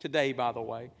us today, by the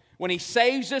way. When he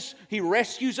saves us, he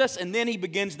rescues us, and then he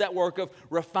begins that work of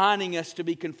refining us to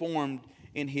be conformed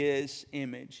in his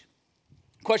image.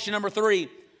 Question number 3.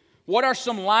 What are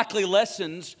some likely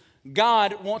lessons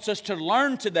God wants us to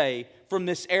learn today from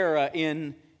this era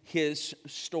in his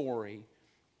story?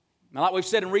 Now, like we've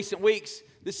said in recent weeks,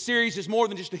 this series is more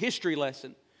than just a history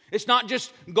lesson. It's not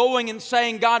just going and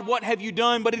saying, God, what have you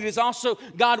done? But it is also,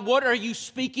 God, what are you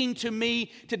speaking to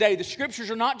me today? The scriptures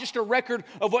are not just a record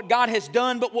of what God has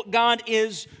done, but what God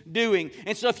is doing.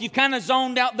 And so if you've kind of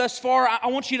zoned out thus far, I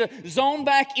want you to zone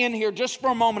back in here just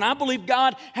for a moment. I believe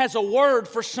God has a word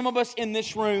for some of us in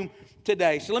this room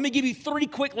today. So let me give you 3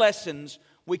 quick lessons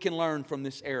we can learn from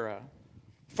this era.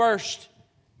 First,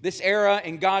 this era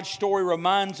in God's story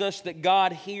reminds us that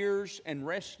God hears and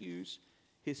rescues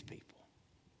his people.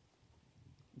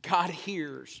 God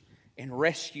hears and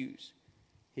rescues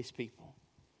his people.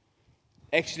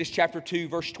 Exodus chapter 2,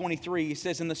 verse 23, it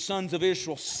says, and the sons of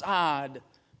Israel sighed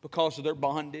because of their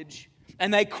bondage.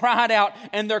 And they cried out,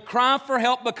 and their cry for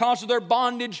help because of their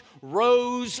bondage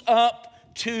rose up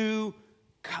to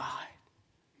God.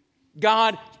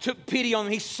 God took pity on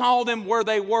them. He saw them where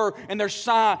they were, and their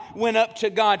sigh went up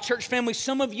to God. Church family,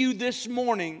 some of you this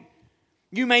morning,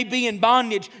 You may be in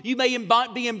bondage. You may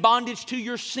be in bondage to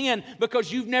your sin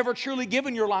because you've never truly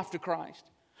given your life to Christ.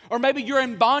 Or maybe you're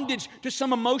in bondage to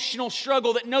some emotional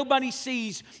struggle that nobody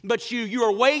sees but you. You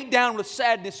are weighed down with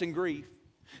sadness and grief.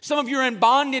 Some of you are in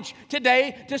bondage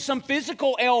today to some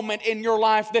physical ailment in your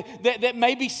life that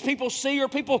maybe people see or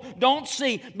people don't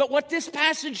see. But what this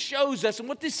passage shows us and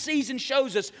what this season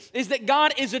shows us is that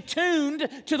God is attuned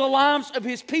to the lives of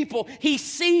His people. He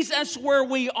sees us where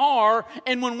we are,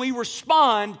 and when we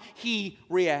respond, He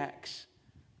reacts.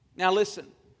 Now listen,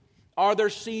 are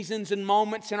there seasons and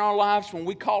moments in our lives when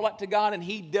we call out to God and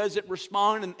He doesn't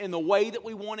respond in the way that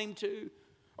we want Him to?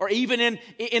 Or even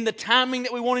in the timing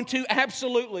that we want Him to?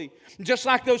 Absolutely. Just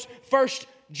like those first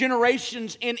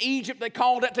generations in Egypt that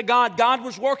called out to God, God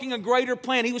was working a greater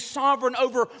plan. He was sovereign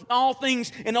over all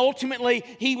things, and ultimately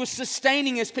He was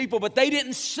sustaining His people. But they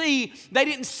didn't see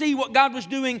what God was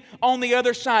doing on the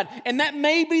other side. And that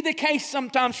may be the case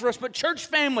sometimes for us. But church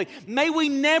family, may we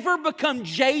never become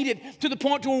jaded to the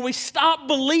point to where we stop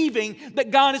believing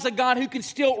that God is a God who can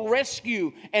still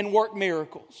rescue and work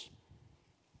miracles.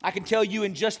 I can tell you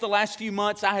in just the last few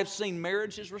months, I have seen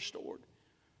marriages restored.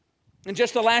 In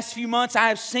just the last few months, I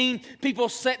have seen people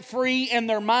set free in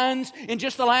their minds. In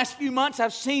just the last few months,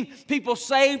 I've seen people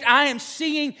saved. I am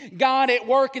seeing God at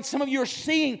work, and some of you are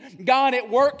seeing God at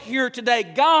work here today.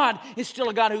 God is still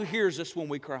a God who hears us when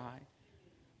we cry.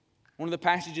 One of the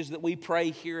passages that we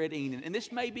pray here at Enon, and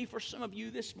this may be for some of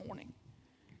you this morning,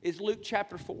 is Luke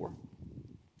chapter 4.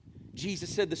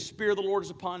 Jesus said, "The Spirit of the Lord is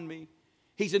upon me.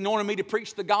 He's anointed me to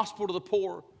preach the gospel to the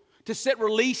poor, to set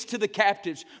release to the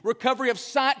captives, recovery of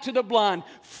sight to the blind,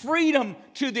 freedom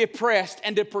to the oppressed,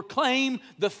 and to proclaim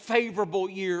the favorable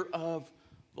year of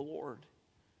the Lord."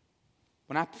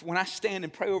 When I stand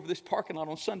and pray over this parking lot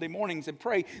on Sunday mornings and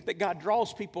pray that God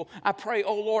draws people, I pray,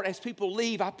 oh Lord, as people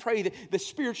leave, I pray that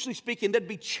spiritually speaking, there'd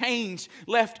be chains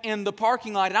left in the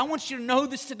parking lot. And I want you to know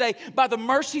this today, by the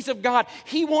mercies of God,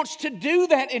 He wants to do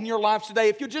that in your lives today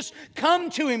if you'll just come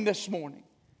to Him this morning.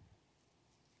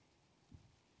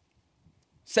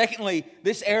 Secondly,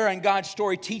 this era in God's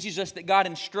story teaches us that God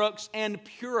instructs and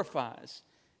purifies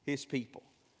His people.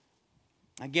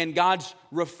 Again, God's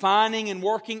refining and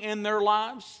working in their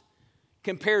lives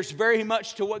compares very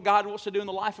much to what God wants to do in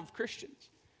the life of Christians.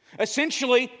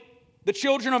 Essentially, the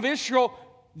children of Israel,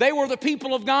 they were the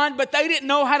people of God, but they didn't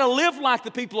know how to live like the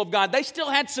people of God. They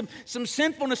still had some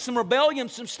sinfulness, some rebellion,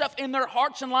 some stuff in their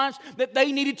hearts and lives that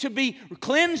they needed to be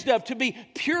cleansed of, to be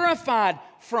purified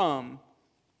from.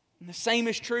 And the same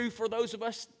is true for those of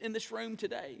us in this room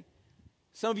today.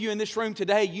 Some of you in this room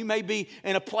today, you may be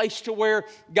in a place to where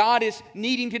God is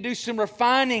needing to do some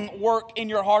refining work in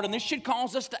your heart. And this should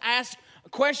cause us to ask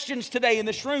questions today in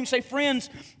this room. Say, friends,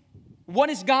 what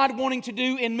is God wanting to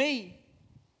do in me?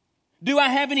 Do I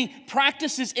have any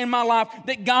practices in my life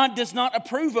that God does not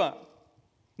approve of?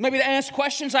 Maybe to ask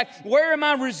questions like, where am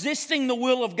I resisting the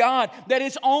will of God that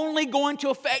is only going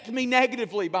to affect me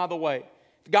negatively, by the way?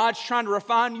 If God's trying to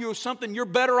refine you of something, you're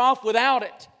better off without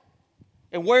it.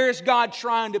 And where is God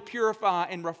trying to purify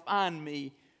and refine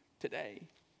me today?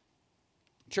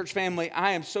 Church family,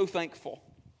 I am so thankful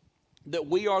that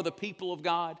we are the people of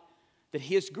God, that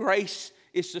His grace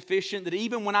is sufficient, that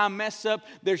even when I mess up,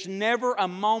 there's never a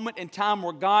moment in time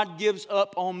where God gives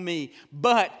up on me.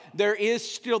 But there is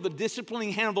still the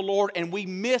disciplining hand of the Lord, and we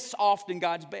miss often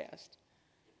God's best.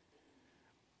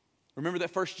 Remember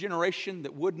that first generation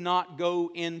that would not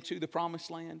go into the promised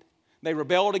land? They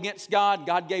rebelled against God,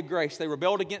 God gave grace. They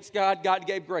rebelled against God, God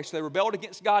gave grace. They rebelled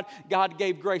against God, God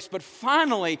gave grace. But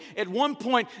finally, at one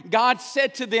point, God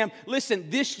said to them, listen,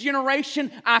 this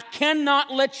generation, I cannot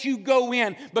let you go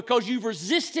in because you've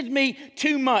resisted me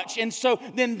too much. And so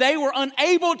then they were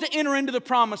unable to enter into the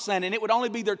promised land, and it would only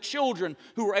be their children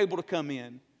who were able to come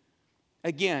in.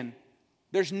 Again,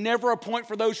 there's never a point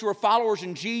for those who are followers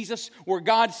in Jesus where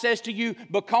God says to you,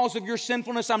 because of your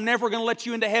sinfulness, I'm never going to let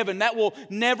you into heaven. That will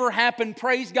never happen.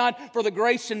 Praise God for the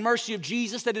grace and mercy of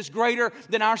Jesus that is greater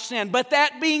than our sin. But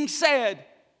that being said,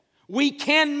 we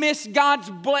can miss God's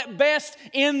best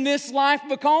in this life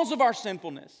because of our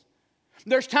sinfulness.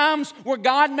 There's times where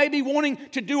God may be wanting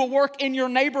to do a work in your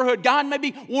neighborhood. God may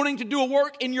be wanting to do a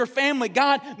work in your family.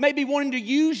 God may be wanting to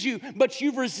use you, but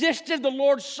you've resisted the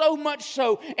Lord so much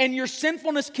so, and your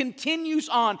sinfulness continues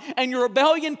on, and your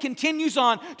rebellion continues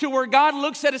on to where God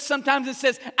looks at us sometimes and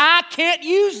says, I can't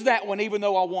use that one even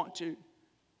though I want to.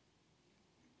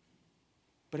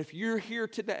 But if you're here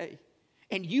today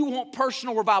and you want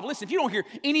personal revival, listen, if you don't hear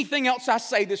anything else I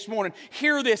say this morning,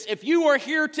 hear this. If you are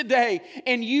here today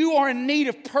and you are in need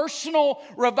of personal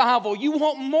revival, you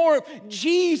want more of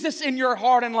Jesus in your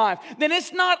heart and life, then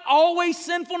it's not always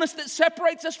sinfulness that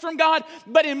separates us from God,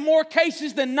 but in more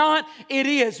cases than not, it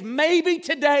is. Maybe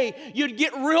today you'd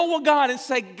get real with God and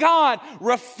say, God,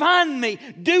 refine me.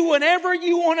 Do whatever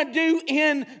you want to do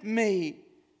in me.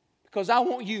 Because I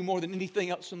want you more than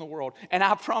anything else in the world. And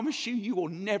I promise you, you will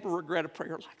never regret a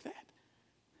prayer like that.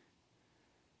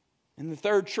 And the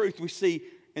third truth we see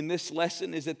in this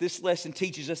lesson is that this lesson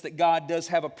teaches us that God does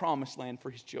have a promised land for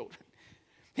His children.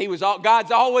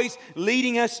 God's always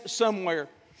leading us somewhere.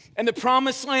 And the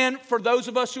promised land, for those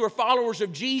of us who are followers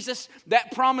of Jesus,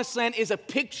 that promised land is a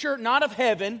picture not of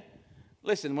heaven.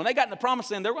 Listen, when they got in the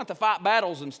promised land, they were going to fight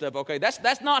battles and stuff, okay?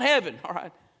 That's not heaven, all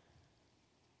right?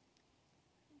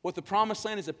 What the promised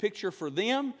land is a picture for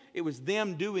them, it was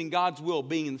them doing God's will,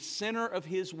 being in the center of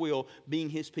His will, being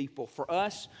His people. For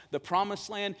us, the promised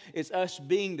land is us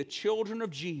being the children of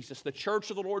Jesus, the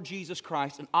church of the Lord Jesus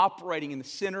Christ, and operating in the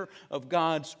center of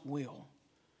God's will.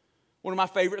 One of my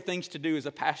favorite things to do as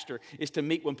a pastor is to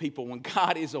meet with people when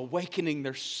God is awakening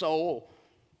their soul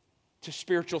to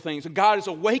spiritual things. When God is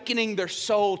awakening their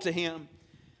soul to Him.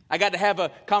 I got to have a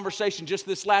conversation just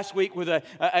this last week with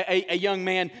a young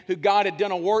man who God had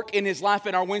done a work in his life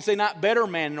in our Wednesday night Better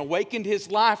Man and awakened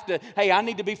his life to, hey, I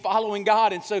need to be following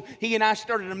God. And so he and I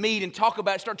started to meet and talk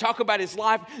about his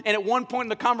life. And at one point in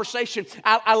the conversation,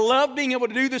 I love being able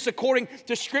to do this according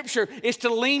to Scripture, is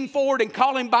to lean forward and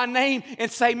call him by name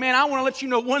and say, man, I want to let you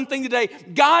know one thing today.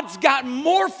 God's got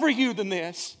more for you than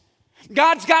this.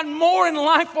 God's got more in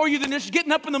life for you than just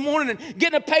getting up in the morning and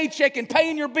getting a paycheck and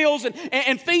paying your bills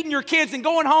and feeding your kids and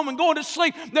going home and going to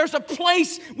sleep. There's a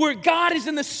place where God is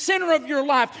in the center of your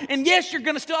life. And yes, you're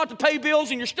going to still have to pay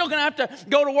bills and you're still going to have to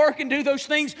go to work and do those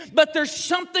things. But there's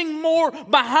something more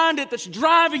behind it that's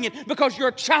driving it because you're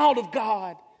a child of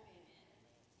God.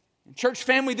 And church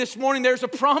family, this morning there's a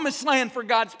promised land for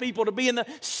God's people to be in the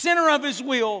center of His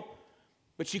will.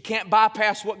 But you can't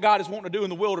bypass what God is wanting to do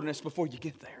in the wilderness before you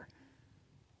get there.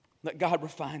 Let God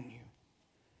refine you.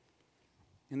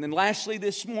 And then lastly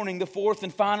this morning, the fourth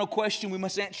and final question we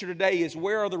must answer today is,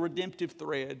 where are the redemptive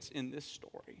threads in this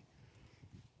story?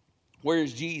 Where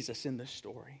is Jesus in this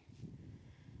story?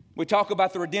 We talk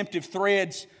about the redemptive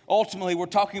threads. Ultimately, we're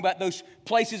talking about those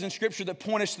places in Scripture that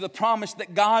point us to the promise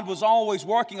that God was always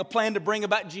working a plan to bring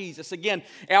about Jesus. Again,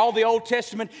 all the Old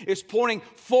Testament is pointing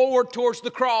forward towards the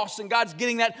cross, and God's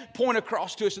getting that point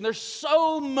across to us. And there's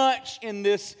so much in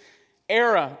this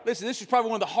era. Listen, this is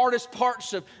probably one of the hardest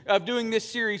parts of doing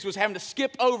this series, was having to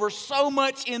skip over so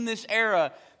much in this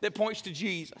era that points to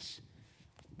Jesus.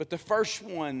 But the first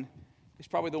one is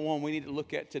probably the one we need to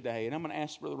look at today. And I'm going to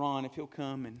ask Brother Ron if he'll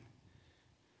come.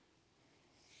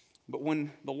 But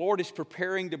when the Lord is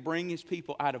preparing to bring His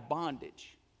people out of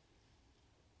bondage,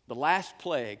 the last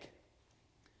plague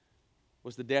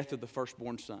was the death of the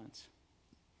firstborn sons.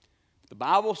 The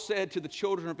Bible said to the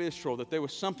children of Israel that there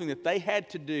was something that they had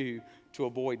to do to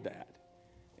avoid that.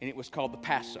 And it was called the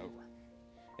Passover.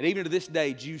 And even to this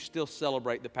day, Jews still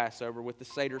celebrate the Passover with the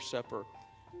Seder supper.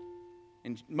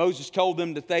 And Moses told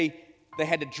them that they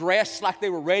had to dress like they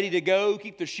were ready to go,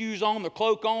 keep their shoes on, their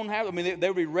cloak on. They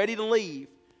would be ready to leave.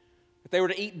 But they were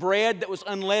to eat bread that was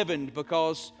unleavened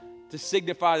to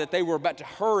signify that they were about to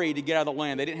hurry to get out of the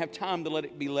land. They didn't have time to let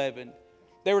it be leavened.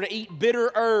 They were to eat bitter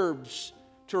herbs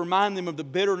to remind them of the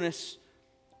bitterness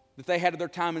that they had at their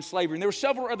time in slavery. And there were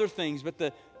several other things, but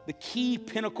the key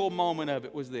pinnacle moment of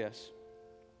it was this.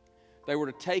 They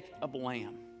were to take a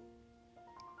lamb,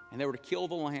 and they were to kill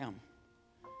the lamb,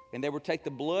 and they would take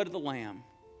the blood of the lamb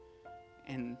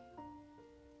and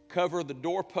cover the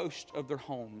doorpost of their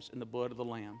homes in the blood of the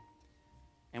lamb.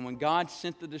 And when God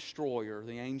sent the destroyer,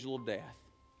 the angel of death,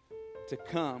 to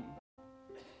come,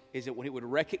 is that when it would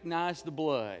recognize the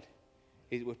blood,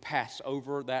 it would pass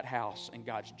over that house and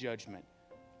God's judgment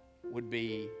would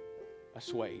be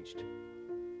assuaged.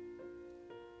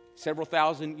 Several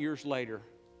thousand years later,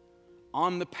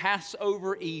 on the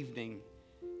Passover evening,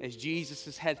 as Jesus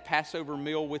has had Passover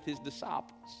meal with His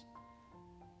disciples,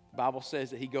 the Bible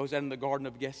says that He goes out in the Garden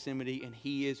of Gethsemane and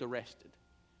He is arrested.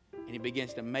 And He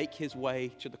begins to make His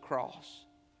way to the cross.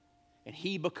 And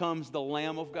He becomes the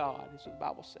Lamb of God, is what the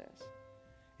Bible says.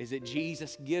 Is that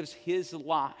Jesus gives His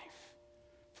life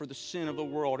for the sin of the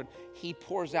world, and He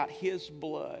pours out His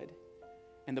blood.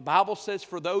 And the Bible says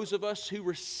for those of us who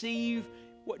receive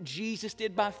what Jesus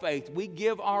did by faith, we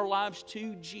give our lives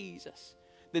to Jesus,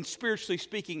 then spiritually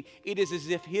speaking, it is as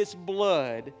if His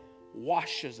blood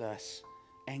washes us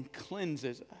and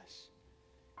cleanses us.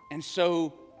 And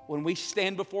so when we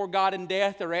stand before God in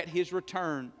death or at His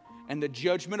return, and the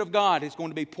judgment of God is going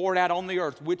to be poured out on the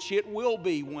earth, which it will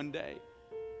be one day,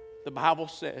 the Bible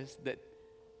says that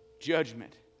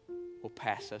judgment will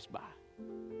pass us by.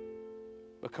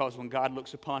 Because when God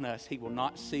looks upon us, He will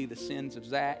not see the sins of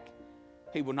Zach.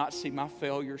 He will not see my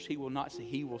failures. He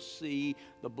will see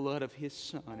the blood of His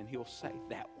Son, and He'll say,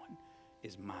 that one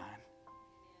is mine.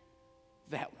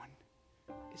 That one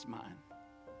is mine.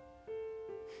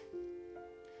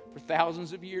 For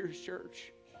thousands of years,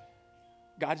 church,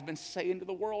 God's been saying to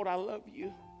the world, I love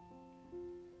you.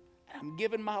 I'm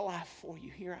giving my life for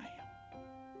you. Here I am.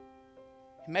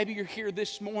 And maybe you're here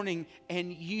this morning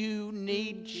and you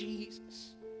need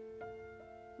Jesus.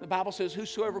 The Bible says,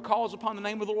 whosoever calls upon the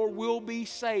name of the Lord will be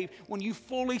saved. When you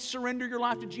fully surrender your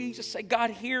life to Jesus, say,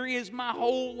 God, here is my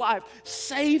whole life.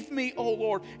 Save me, oh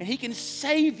Lord. And He can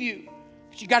save you.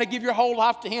 But you got to give your whole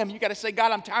life to Him. You got to say,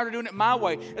 God, I'm tired of doing it my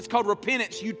way. It's called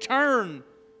repentance. You turn.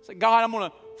 Say, God, I'm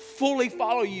going to fully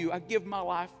follow you. I give my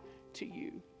life to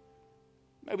you.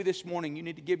 Maybe this morning you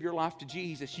need to give your life to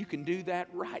Jesus. You can do that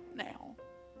right now.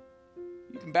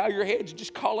 You can bow your heads and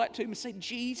just call out to Him and say,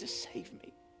 Jesus, save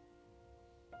me.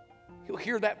 He'll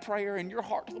hear that prayer in your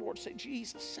heart to the Lord. Say,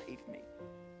 Jesus, save me.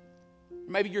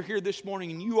 Maybe you're here this morning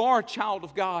and you are a child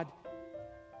of God,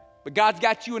 but God's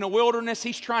got you in a wilderness.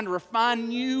 He's trying to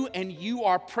refine you and you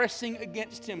are pressing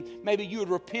against Him. Maybe you would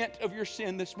repent of your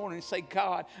sin this morning and say,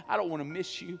 God, I don't want to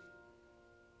miss you.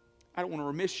 I don't want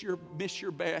to miss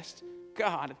your best.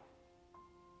 God,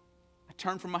 I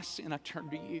turn from my sin. I turn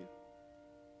to you.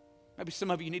 Maybe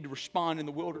some of you need to respond in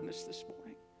the wilderness this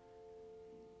morning.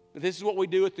 But this is what we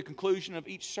do at the conclusion of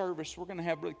each service. We're going to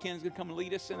have Brother Ken's going to come and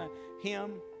lead us in a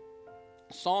hymn,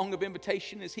 a song of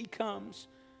invitation as he comes.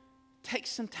 Take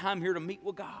some time here to meet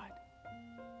with God.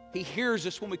 He hears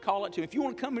us when we call it to Him. If you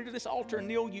want to come here to this altar and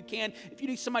kneel, you can. If you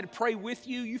need somebody to pray with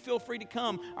you, you feel free to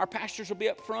come. Our pastors will be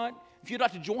up front. If you'd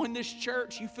like to join this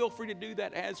church, you feel free to do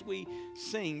that as we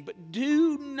sing. But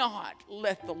do not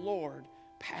let the Lord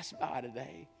pass by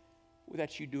today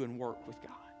without you doing work with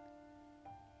God.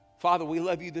 Father, we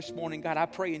love you this morning. God, I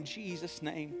pray in Jesus'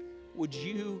 name, would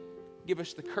you give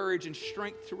us the courage and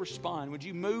strength to respond? Would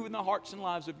you move in the hearts and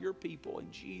lives of your people in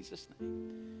Jesus'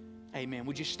 name? Amen.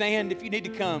 Would you stand if you need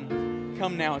to come?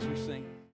 Come now as we sing.